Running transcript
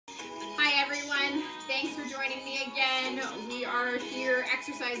thanks for joining me again. We are here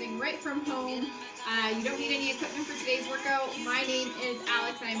exercising right from home. You don't need any equipment for today's workout. My name is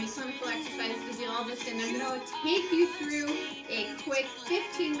Alex. I'm a clinical exercise physiologist, and I'm going to take you through a quick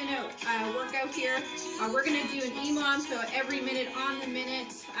 15-minute workout here. We're going to do an EMOM, so every minute on the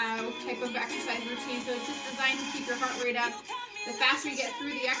minute type of exercise routine. So it's just designed to keep your heart rate up. The faster you get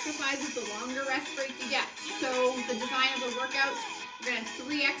through the exercises, the longer rest break you get. So the design of the workout, we're going to have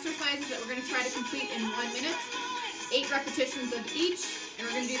 3 exercises that we're going to try to complete in 1 minute, 8 repetitions of each, and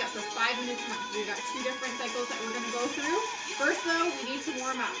we're going to do that for 5 minutes. We've got 2 different cycles that we're going to go through. First though, we need to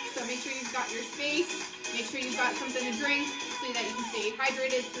warm up. So make sure you've got your space, make sure you've got something to drink so that you can stay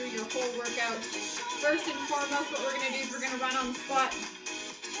hydrated through your whole workout. First and foremost, what we're going to do is we're going to run on the spot.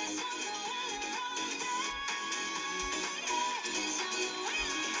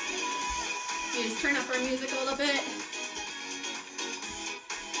 Just turn up our music a little bit.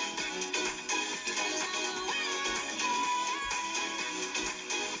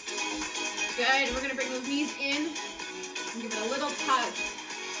 Good. We're going to bring those knees in and give it a little tug.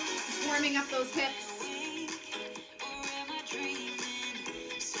 Just warming up those hips.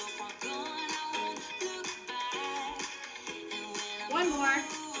 One more.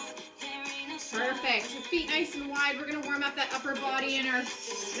 Perfect. Feet nice and wide. We're going to warm up that upper body and our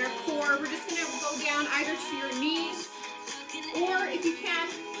core. We're just going to go down either to your knees or, if you can,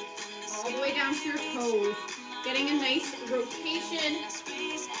 all the way down to your toes. Getting a nice rotation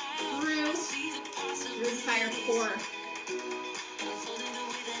through your entire core.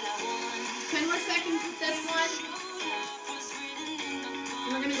 10 more seconds with this one.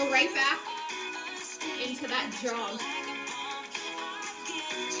 And we're going to go right back into that jog.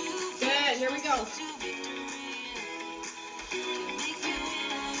 Good, here we go.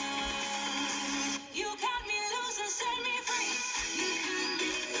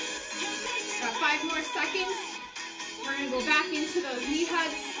 Got 5 more seconds. We're going to go back into those knee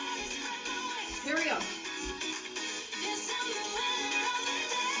hugs. Here we go.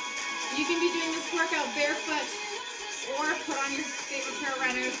 You can be doing this workout barefoot or put on your favorite pair of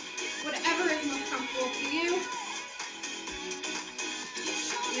runners, whatever is most comfortable to you.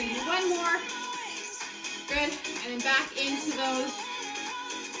 We're going to do one more. Good. And then back into those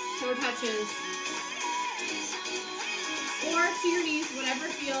toe touches. Or to your knees, whatever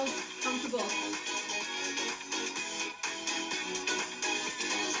feels comfortable.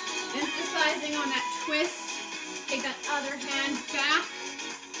 Emphasizing on that twist. Take that other hand back.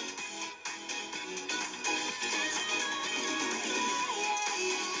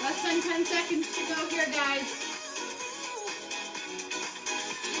 Less than 10 seconds to go here, guys.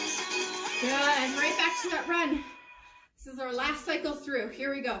 Good. Right back to that run. This is our last cycle through.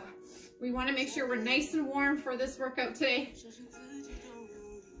 Here we go. We want to make sure we're nice and warm for this workout today.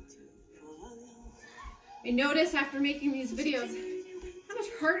 I notice after making these videos how much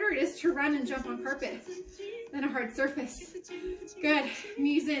harder it is to run and jump on carpet than a hard surface. Good.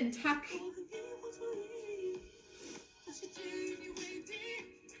 Knees in, tuck.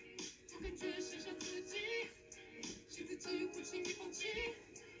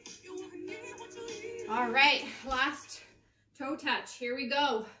 All right, last toe touch. Here we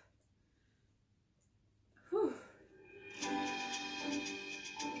go. Whew.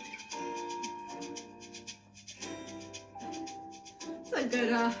 It's a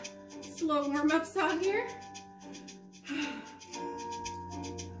good slow warm-up song here.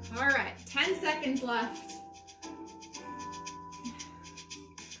 All right, 10 seconds left.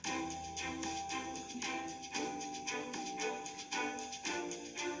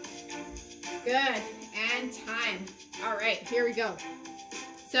 Good, and time. All right, here we go.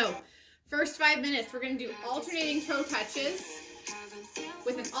 So, first 5 minutes, we're gonna do alternating toe touches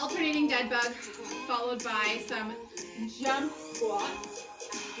with an alternating dead bug, followed by some jump squats.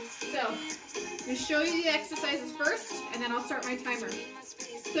 So, I'm gonna show you the exercises first, and then I'll start my timer.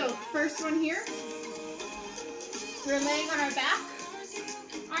 So, first one here, we're laying on our back,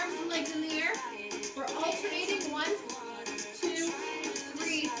 arms and legs in the air. We're alternating 1, 2,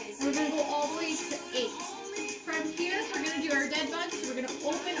 3, and we're gonna go all the way to 8. From here, we're gonna do our dead bugs. So we're gonna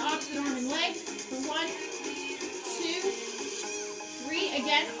open opposite arm and leg for 1, 2, 3,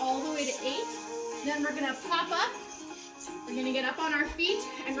 again, all the way to 8. Then we're gonna pop up. We're gonna get up on our feet,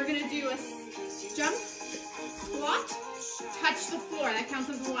 and we're gonna do a jump, squat, touch the floor. That counts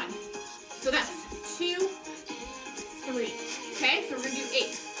as 1. So that's 2, 3. Okay, so we're gonna do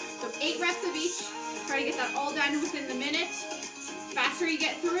 8. So 8 reps of each. Try to get that all done within the minute. Faster you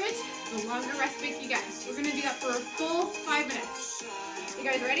get through it, the longer rest break you get. We're gonna do that for a full 5 minutes. You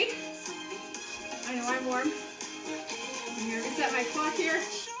guys ready? I know I'm warm. I'm gonna reset my clock here.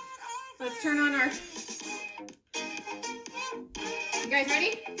 Let's turn on our... You guys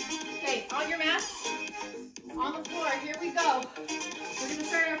ready? Okay, on your mats, on the floor, here we go. We're gonna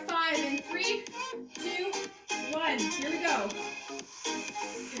start our 5 in 3, 2, 1. Here we go.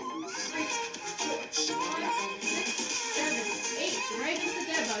 3, 4, 5, 6, 7, 8. Right into the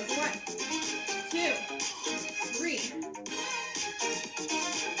dead bug. 1, 2, 3.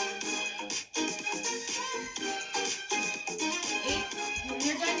 8. When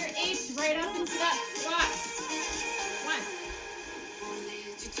you're done your 8, right up into that squat. 1.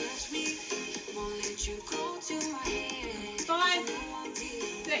 5,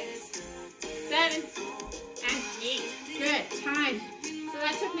 6, 7, and 8. Good. Time. So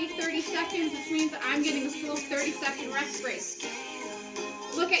that took me 30 seconds, which means I'm getting a full 30-second rest break.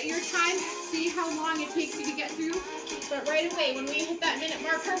 Look at your time, see how long it takes you to get through. But right away, when we hit that minute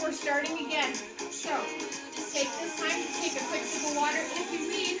marker, we're starting again. So take this time to take a quick sip of water if you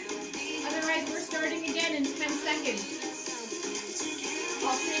need. Otherwise, we're starting again in 10 seconds.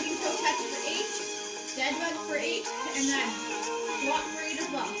 Alternating toe touch for 8, dead bug for 8, and then squat for 8 as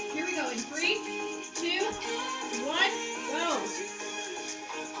well. Here we go in 3, 2, 1, go.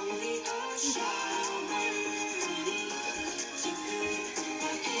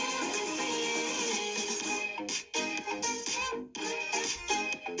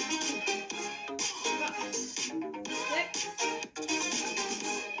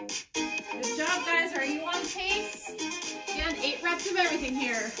 Good job, guys. Are you on pace? Again, 8 reps of everything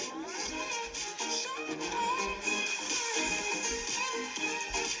here.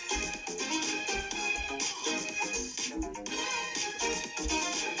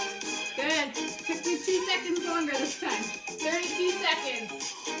 Good. Took me 2 seconds longer this time. 32 seconds.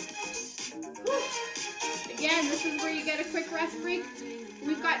 Whew. Again, this is where you get a quick rest break.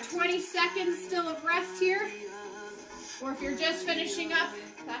 We've got 20 seconds still of rest here. Or if you're just finishing up,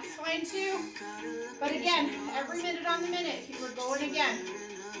 that's fine too. But again, every minute on the minute, we're going again.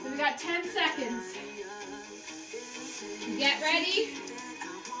 So we got 10 seconds. Get ready.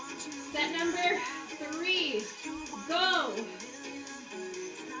 Set number 3. Go.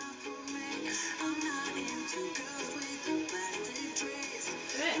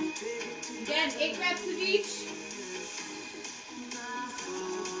 Good. Again, 8 reps of each.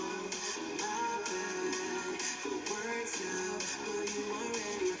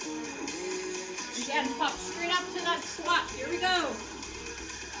 Again, pop straight up to that squat. Here we go.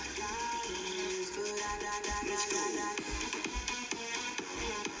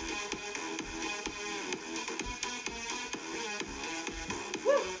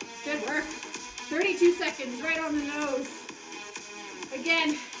 Whew. Good work. 32 seconds, right on the nose.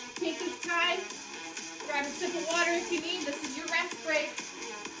 Again, take this time. Grab a sip of water if you need. This is your rest break.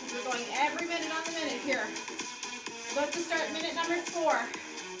 We're going every minute on the minute here. About to start minute number 4.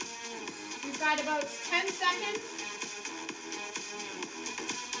 We've got about 10 seconds.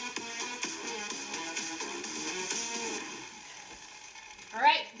 All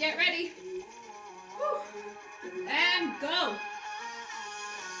right, get ready. Whew. And go.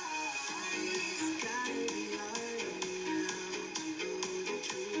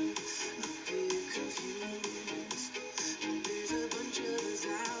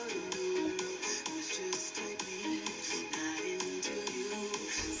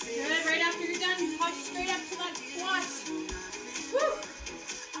 Hop straight up to that squat. Woo.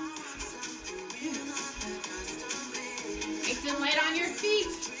 Nice and light on your feet.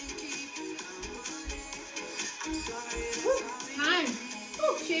 Woo. Time.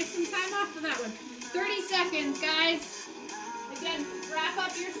 Woo. Shave some time off of that one. 30 seconds, guys. Again, wrap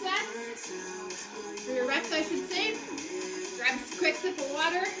up your sets. Or your reps, I should say. Grab a quick sip of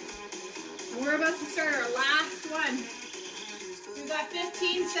water. And we're about to start our last one. We've got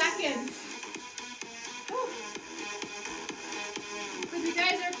 15 seconds. If you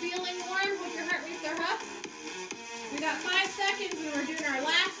guys are feeling warm, hope your heart rates are up. We got 5 seconds and we're doing our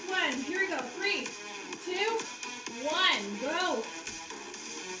last one. Here we go. 3, 2, 1, go.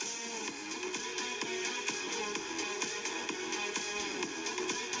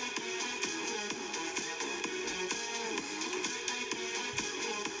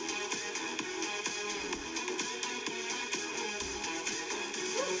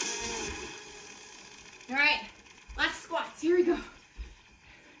 All right, last squats. Here we go.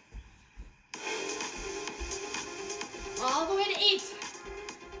 All the way to 8.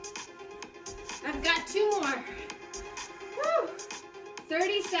 I've got 2 more. Woo!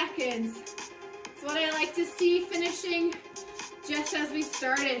 30 seconds. It's what I like to see finishing just as we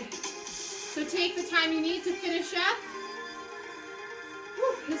started. So take the time you need to finish up.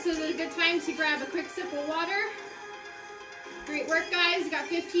 Woo! This is a good time to grab a quick sip of water. Great work, guys. You got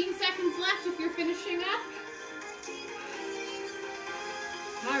 15 seconds left if you're finishing up.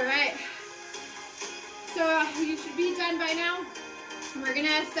 All right. So you should be done by now. We're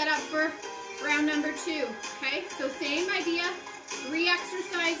gonna set up for round number 2, okay? So same idea, 3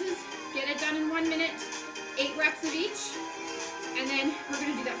 exercises, get it done in 1 minute, 8 reps of each, and then we're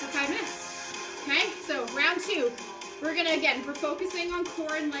gonna do that for 5 minutes, okay? So round 2, we're gonna, again, we're focusing on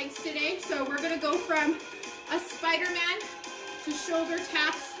core and legs today, so we're gonna go from a Spider-Man to shoulder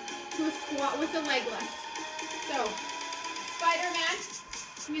taps to a squat with a leg lift. So, Spider-Man,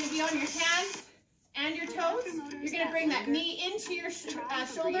 you're gonna be on your hands and your toes. You're gonna bring that knee into your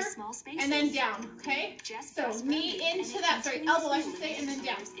shoulder and then down, okay? So knee into that, sorry, elbow I should say, and then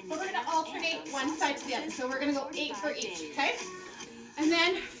down. But we're gonna alternate one side to the other. So we're gonna go 8 for each, okay? And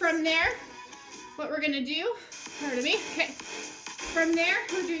then from there, what we're gonna do, pardon me, okay? From there,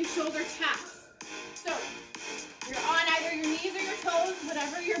 we're doing shoulder taps. So you're on either your knees or your toes,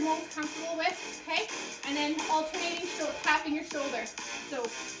 whatever you're most comfortable with, okay? And then alternating, tapping your shoulder. So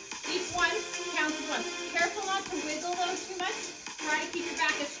each one counts as one. Careful not to wiggle though too much. Try to keep your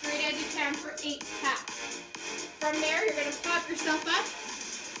back as straight as you can for 8 taps. From there, you're gonna pop yourself up.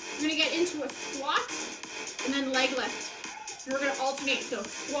 You're gonna get into a squat and then leg lift. And we're gonna alternate. So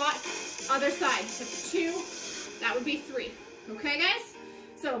squat, other side. That's 2, that would be 3. Okay, guys?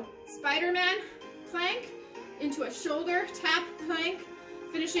 So Spider-Man plank into a shoulder tap plank,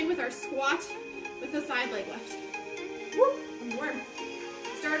 finishing with our squat with a side leg lift. Woo, I'm warm.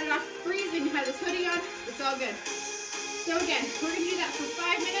 Started off freezing, had this hoodie on, it's all good. So again, we're gonna do that for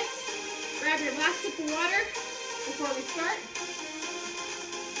 5 minutes. Grab your last sip of water before we start.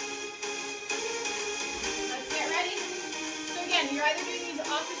 Let's get ready. So again, you're either doing these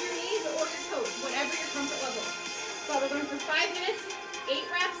off of your knees or your toes, whatever your comfort level. So we're going for 5 minutes, 8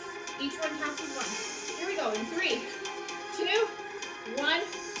 reps, each one counts as 1. Here we go, in 3, 2, 1,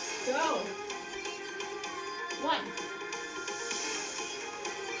 go. 1.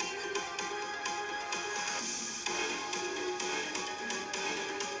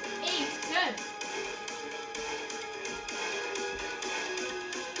 8, good.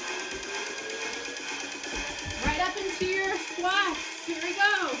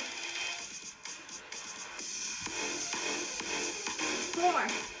 4,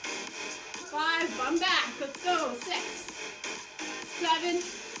 5, bum back, let's go, 6, 7,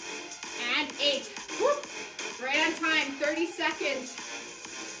 and 8. Woo. Right on time, 30 seconds.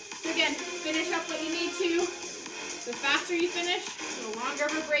 So again, finish up what you need to. The faster you finish, the longer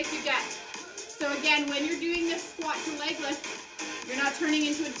of a break you get. So again, when you're doing this squat to leg lift, you're not turning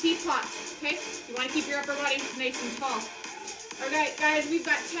into a teapot, okay? You want to keep your upper body nice and tall. All right, guys, we've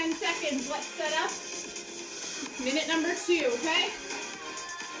got 10 seconds. Let's set up minute number 2, okay?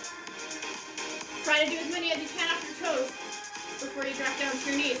 Try to do as many as you can off your toes before you drop down to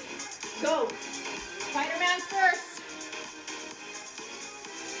your knees. Go. Spider-Man first.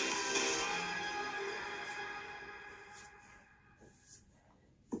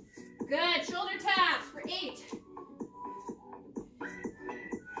 Good. Shoulder taps for 8.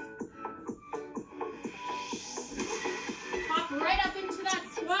 Hop right up into that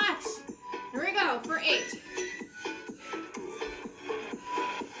squat. Here we go for 8.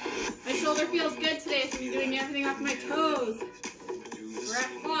 My shoulder feels good today, so I'm doing everything off my toes. We're at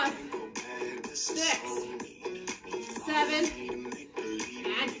 5, 6, 7,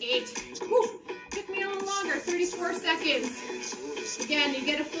 and 8. Whew. Took me a little longer, 34 seconds. Again, you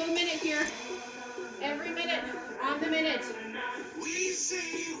get a full minute here. Every minute on the minute.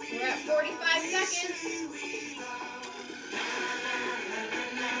 We're at 45 seconds.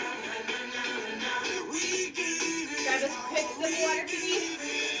 Grab a quick sip of water if you need.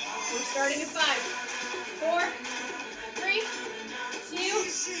 We're starting at 5, 4, 3, 2,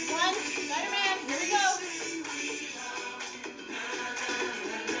 1. Spider-Man, here we go.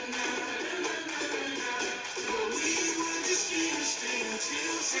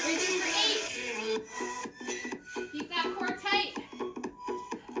 Everything for 8. Keep that core tight.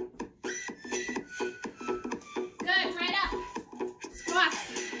 Good, right up. Squats.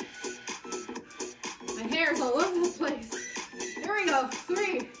 My hair's all over the place. Here we go,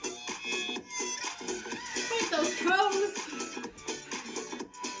 3. Point those toes.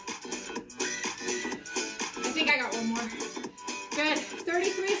 I think I got one more. Good,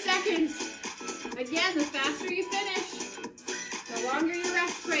 33 seconds. Again, the faster you finish, the longer your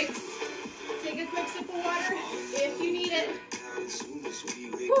rest breaks. Take a quick sip of water if you need it.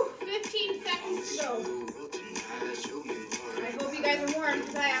 Whew, 15 seconds to go. I hope you guys are warm,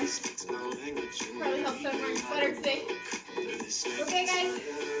 because I am. Probably helps I'm wearing a sweater today. Okay, guys,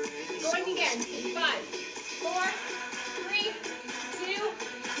 going again in 5, 4, 3,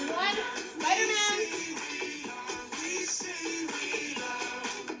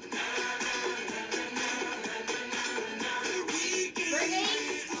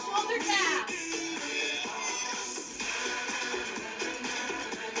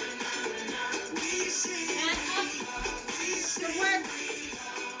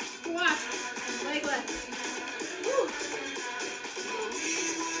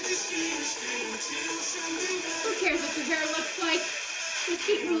 Just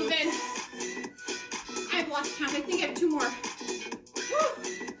keep moving. I've lost count. I think I have 2 more. Woo.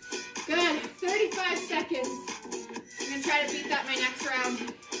 Good. 35 seconds. I'm going to try to beat that my next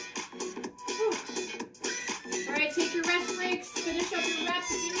round. Whew. All right, take your rest breaks. Finish up your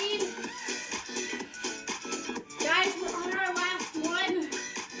reps if you need. Guys, we're on our last one.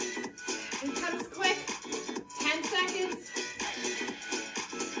 It comes quick. 10 seconds.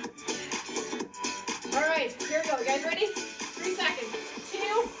 All right, here we go. You guys ready? 3 seconds. 2,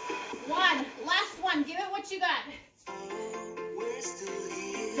 1. Last one. Give it what you got.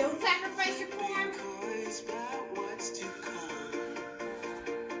 Don't sacrifice your form.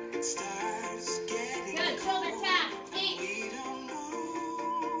 Good. Shoulder tap. 8.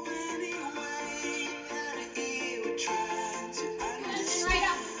 Good. Right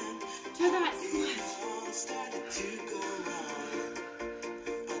up to that squat.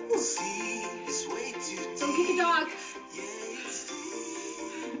 Don't kick a dog.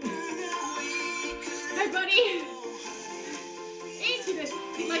 Hi, buddy. Ain't you good?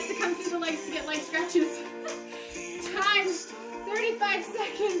 He likes to come through the legs to get leg stretches. Time, 35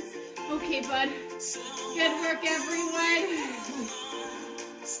 seconds. Okay, bud. Good work, everyone.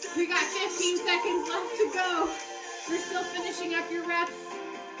 We got 15 seconds left to go. We're still finishing up your reps.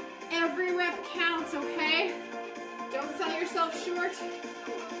 Every rep counts, okay? Don't sell yourself short.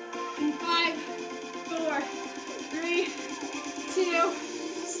 In 5, 4, 3, 2,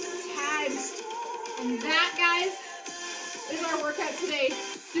 time. And that, guys, is our workout today.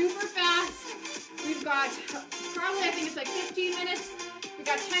 Super fast. We've got probably, I think it's like 15 minutes. We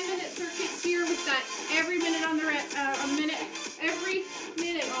got 10-minute circuits here with that every minute on the every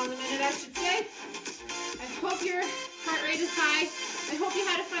minute on the minute, I should say. I hope your heart rate is high. I hope you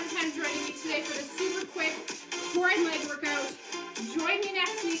had a fun time joining me today for this super quick core and leg workout. Join me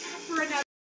next week for another.